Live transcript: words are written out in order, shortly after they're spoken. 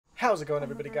How's it going,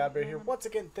 everybody? GodBaer here. Once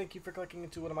again, thank you for clicking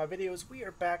into one of my videos. We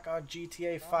are back on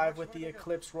GTA 5 with the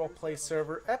Eclipse Roleplay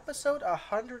server, episode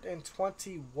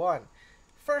 121.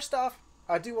 First off,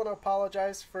 I do want to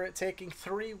apologize for it taking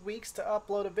 3 weeks to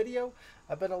upload a video.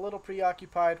 I've been a little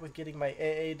preoccupied with getting my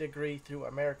AA degree through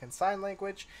American Sign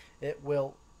Language. It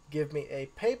will give me a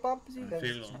pay bump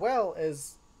as well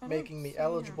as making me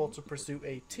eligible to pursue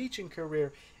a teaching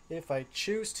career if I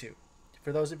choose to.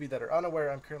 For those of you that are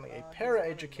unaware, I'm currently a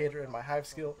para-educator in my high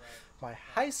school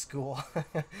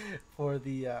for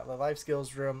the life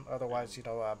skills room. Otherwise, you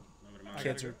know,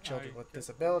 kids or children with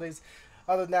disabilities.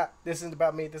 Other than that, this isn't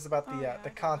about me. This is about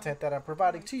the content that I'm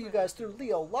providing to you guys through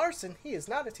Leo Larson. He is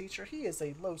not a teacher. He is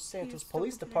a Los Santos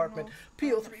Police Department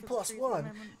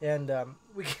PO3+1. And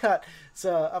we got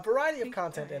a variety of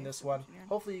content in this one.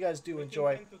 Hopefully you guys do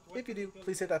enjoy. If you do,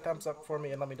 please hit that thumbs up for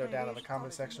me and let me know down in the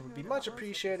comment section. It would be much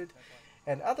appreciated.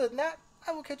 And other than that,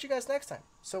 I will catch you guys next time.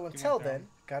 So until then,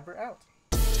 GodBaer out.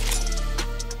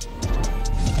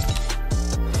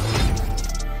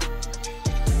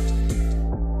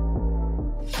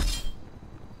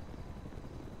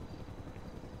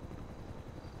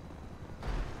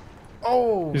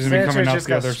 Oh, he's gonna be coming out just the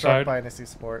got other struck side. by an SC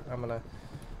Sport. I'm gonna.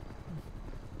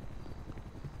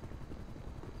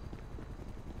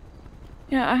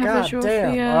 Yeah, I have God visual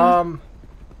damn. for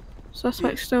the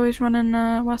suspect still is running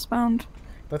westbound.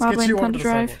 Let's get you on the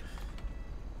Drive. sidewalk.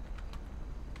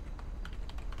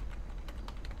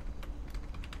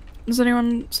 Is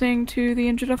anyone saying to the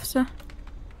injured officer?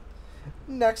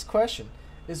 Next question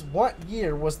is, what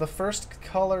year was the first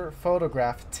color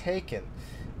photograph taken?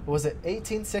 Was it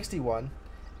 1861,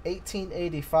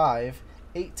 1885,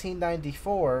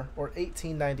 1894, or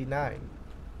 1899?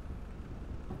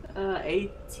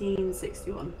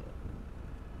 1861.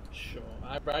 Sure.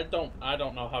 I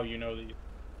don't know how you know these.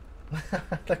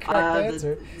 The correct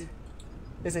answer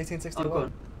is 1861. Oh,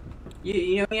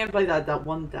 you know me by that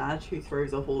one dad who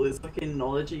throws a whole his fucking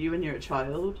knowledge at you when you're a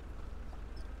child?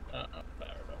 Fair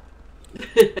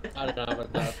enough. I don't have a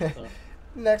dad. So.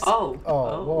 Next.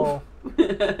 Whoa.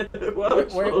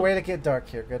 Way to get dark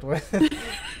here, Goodwin.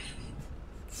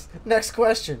 Next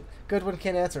question. Goodwin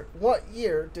can't answer. What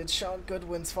year did Sean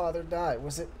Goodwin's father die?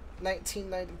 Was it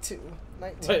 1992,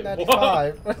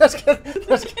 1995? Wait, That's good.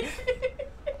 That's good.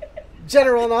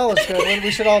 General knowledge, Goodwin.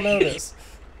 We should all know this.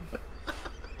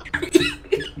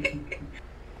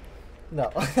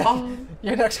 No.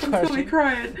 Your next question. Let's go be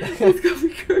crying. Let's go be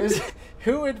crying. Is,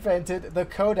 who invented the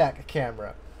Kodak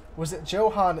camera? Was it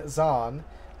Johann Zahn,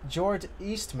 George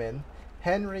Eastman,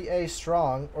 Henry A.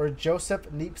 Strong, or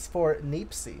Joseph Niepce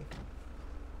Niepce?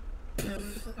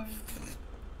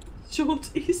 George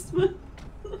Eastman.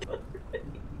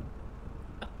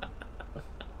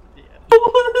 I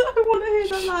want to hear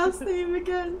that last name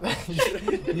again.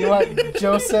 You want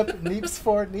Joseph Niepce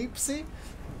Niepce?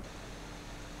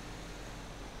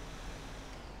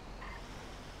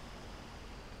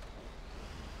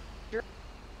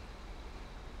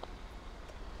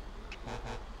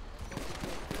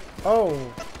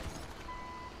 Oh.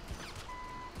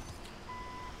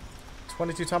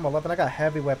 22 Tom 11. I got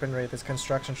heavy weaponry at this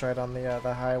construction site on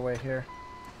the highway here.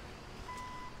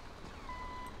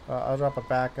 I'll drop a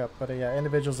backup, but yeah,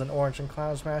 individuals in orange and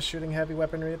clowns mass shooting heavy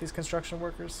weaponry at these construction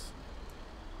workers.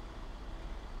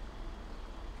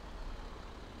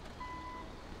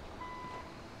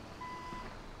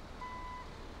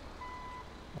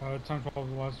 Time 12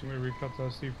 is the last time we recut the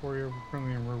SC for you. We're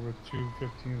currently in room with 2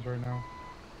 15s right now.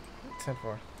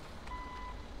 10-4.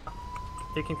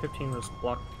 Taking 15 was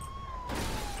blocked.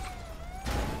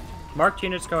 Marked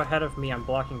units go ahead of me. I'm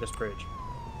blocking this bridge.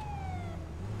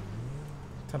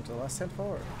 Attempt to less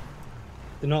 10-4.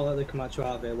 Do not let the Camacho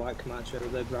out of here, white Camacho.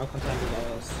 The ground contenders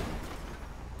are us.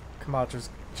 Camacho's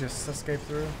just escaped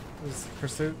through his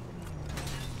pursuit.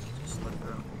 Just slip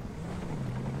through.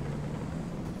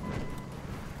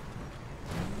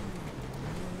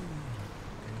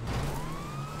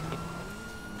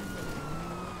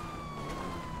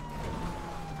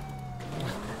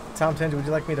 Tom Tandy, would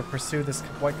you like me to pursue this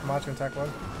white Camacho in TAC 1?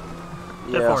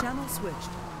 Yeah. Channel switched.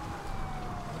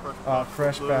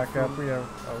 Fresh backup. We have.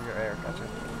 Oh, your air. Gotcha.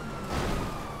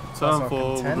 Time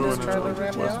for Contenders trying to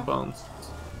ram me out? westbound.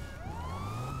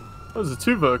 Those are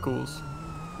 2 vehicles.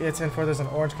 Yeah, 10-4. There's an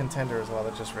orange contender as well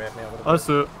that just rammed me a little bit. That's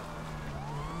it.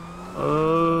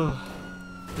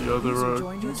 Yeah,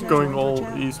 they're going all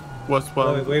east,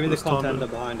 westbound. We're in the this time. contender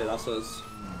behind it, that's us.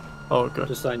 Oh, okay.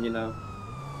 Just letting you know.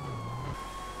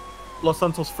 Los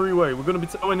Santos Freeway. We're going to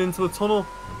be going into the tunnel.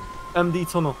 MD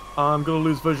tunnel. I'm gonna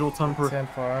lose visual temporary.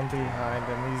 10-4, I'm behind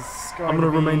him. He's going I'm gonna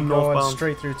to be remain going northbound.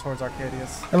 straight through towards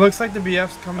Arcadius. It looks like the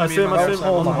BF's coming I to see him, I see him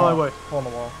on the highway. Hole in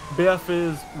the wall. BF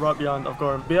is right behind. I've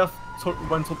got him. BF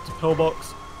went up to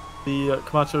Pillbox. The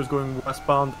Camacho is going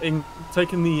westbound,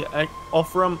 taking the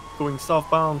off ramp, going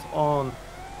southbound on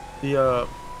the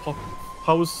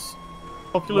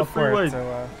popular freeway.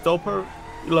 Delpo,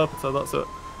 Leopard, that's it.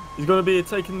 He's going to be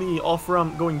taking the off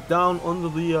ramp, going down under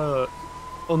the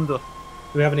Do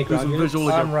we have any ground units?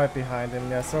 I'm right behind him.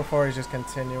 Yeah, so far he's just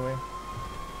continuing.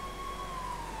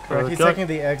 Correct. He's taking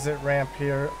the exit ramp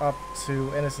here up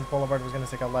to Innocence Boulevard. He's going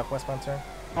to take a left westbound turn.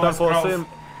 Therefore, I see him.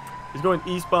 He's going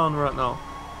eastbound right now,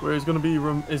 where he's going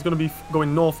to be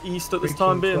going northeast at this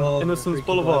time being. Innocence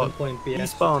Boulevard.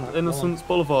 Eastbound, Innocence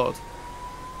Boulevard.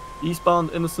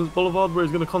 Eastbound, Innocence Boulevard, where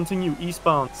he's going to continue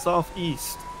eastbound,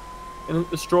 southeast, in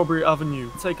Strawberry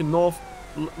Avenue. Take a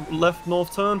left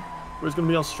north turn, where he's going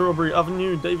to be on Strawberry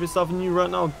Avenue, Davis Avenue right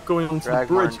now, going onto the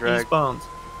bridge eastbound.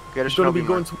 He's going to be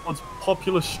going towards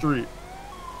Popular Street.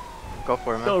 Go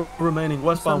for it, man. Still remaining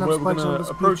westbound, where we're going to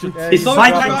approach it. He's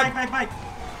Mike.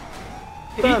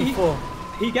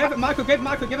 He gave it micro, give it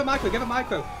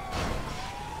micro.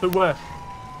 To where?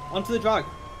 Onto the drag.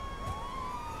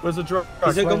 Where's the drag?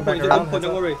 He's at gunpoint,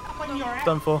 don't worry.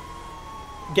 Stand for.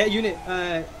 Get a unit,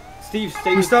 Steve,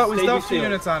 stay We still stay have 2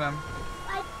 units on him.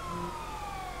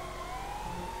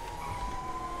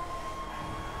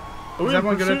 Is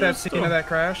everyone good at that scene of that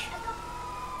crash?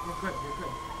 You're good.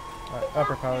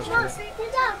 Upper Power Street.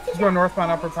 He's going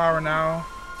northbound Upper Power now.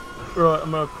 Right,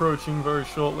 I'm approaching very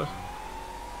shortly.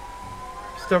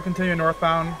 Still continuing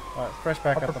northbound. Fresh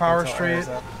back Upper up Power Street.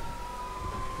 Yeah,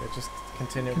 just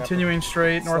continuing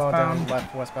straight northbound.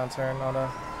 Left westbound turn on a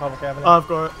public avenue. I've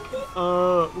got it.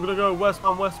 We're gonna go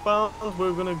westbound.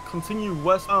 We're gonna continue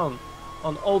westbound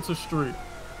on Alta Street.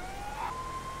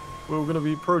 We're gonna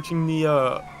be approaching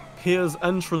the pier's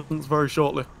entrance very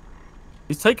shortly.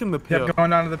 He's taking the pier. Yep,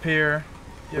 going down to the pier.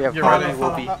 We have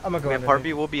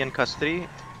Harvey will be in custody.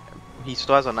 He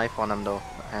still has a knife on him though.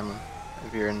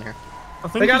 If you're in here. I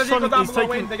think they got a vehicle down below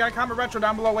Wade. They got a Combat Retro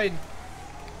down below Wade.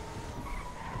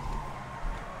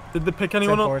 Did they pick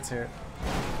anyone up? Here.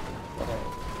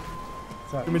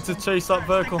 Give me to chase that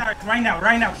vehicle. Right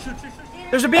now. Shoot.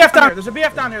 There's a BF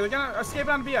down here. They're gonna escape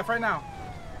on the BF right now.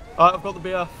 I've got the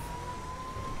BF.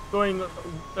 Going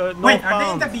northbound. Wait, are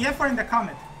they in the BF or in the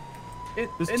Comet? In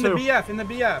the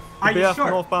BF. Are you sure?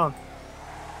 Northbound.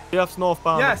 BF's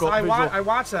northbound. Yes, I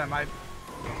watched them. I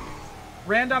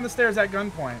ran down the stairs at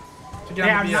gunpoint to get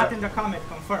on the BF. They are not in the Comet,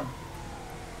 confirm.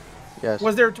 Yes.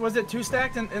 Was it 2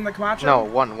 stacked in the Camacho? No,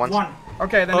 one.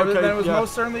 Okay, then it was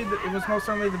most certainly the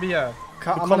BF.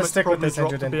 I'm gonna stick with this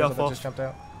injured individual that just jumped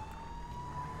out.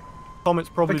 Comet's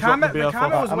probably the Comet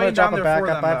was I'm way gonna drop down a there for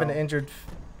backup. them, I have an injured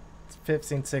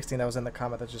 15-16 that was in the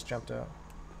Comet that just jumped out.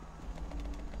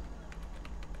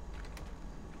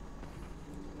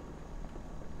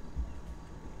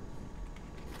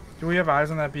 Do we have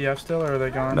eyes on that BF still, or are they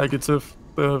gone? Negative.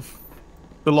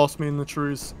 They lost me in the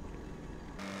trees.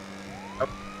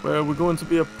 Where we're going to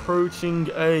be approaching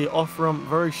a off-ramp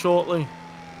very shortly.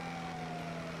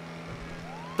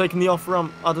 Taking the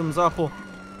off-ramp, Adam's Apple.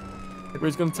 Where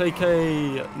he's going to take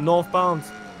a northbound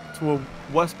to a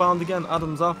westbound again,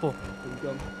 Adam's Apple.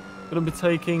 Going to be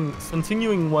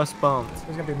continuing westbound. There's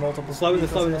going to be multiple.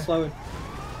 Slowing.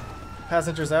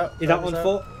 Passengers out. Is that 1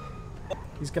 foot?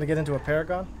 He's going to get into a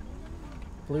Paragon.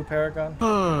 Blue Paragon.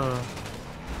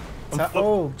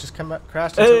 Just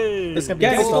crashed into it. This is going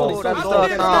to be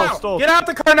stalled. Get out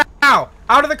the car now!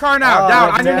 Out of the car now! Down,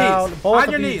 on your knees! Both on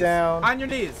your knees! Down. On your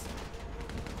knees!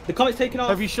 The Comet's taking off.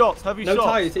 Heavy shots. No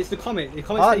tires, it's the Comet. The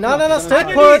Comet's taking no, off.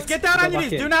 stay put! Get down on your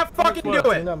knees! Do not fucking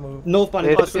do it! Northbound.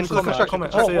 It's in construction.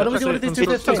 What do we do with these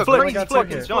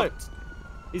 215s?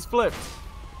 He's flipped.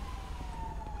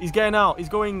 He's getting out. He's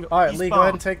going. Alright, Lee, go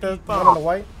ahead and take the one on the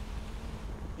white.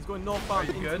 He's going northbound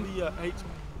into the H.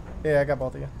 Yeah, I got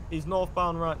both of you. He's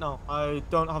northbound right now. I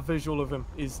don't have visual of him.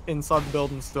 He's inside the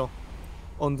building still.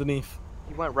 Underneath.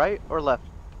 He went right or left?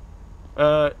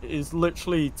 Is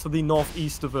literally to the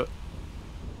northeast of it.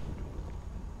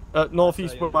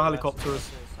 Northeast where my helicopter is.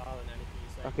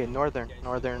 Okay, northern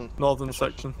Northern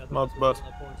section. My bad.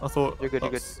 I thought you're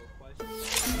good.